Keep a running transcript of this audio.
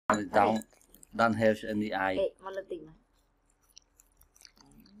don't have any eye. Ê, mà lên tìm mà.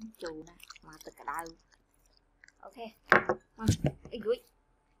 Chú nè, mà tất cả đau. Ok.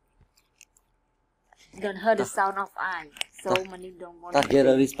 Don't hear the sound of eye. So many don't want to get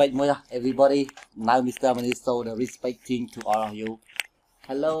the respect more. Everybody, now Mr. Money show the respecting to all of you.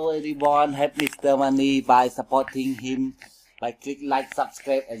 Hello everyone, help Mr. Money by supporting him. By click like,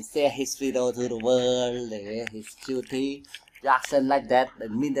 subscribe and share his video to the world. His cutie. Your action like that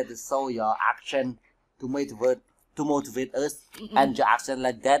means that to show your action to motivate us. And your action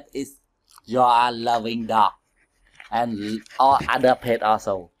like that is your loving dog. And all other pet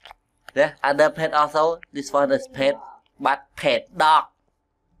also. Yeah, other pet also. This one is pet, but pet dog.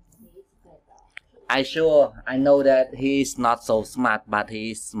 I know that he is not so smart, but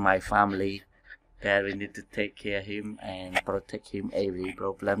he is my family. That we need to take care of him and protect him every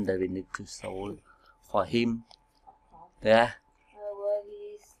problem that we need to solve for him. Yeah. Well,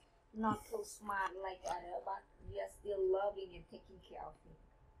 he's not so smart like other, but we are still loving and taking care of him.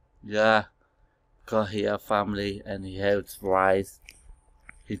 Yeah, because he has family and he has rights.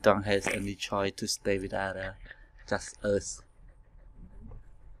 He don't have any choice to stay with other, just us.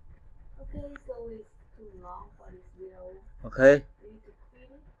 Okay, so it's too long for this video. Okay.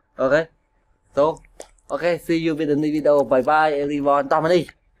 Okay. So, okay, see you with the new video. Bye bye everyone. Tao mà đi.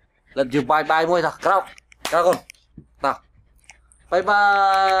 Lần chụp bye bye môi thôi. Cao con. Nào. Bye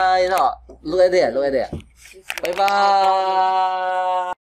bye. Đó. Look at there. Bye bye.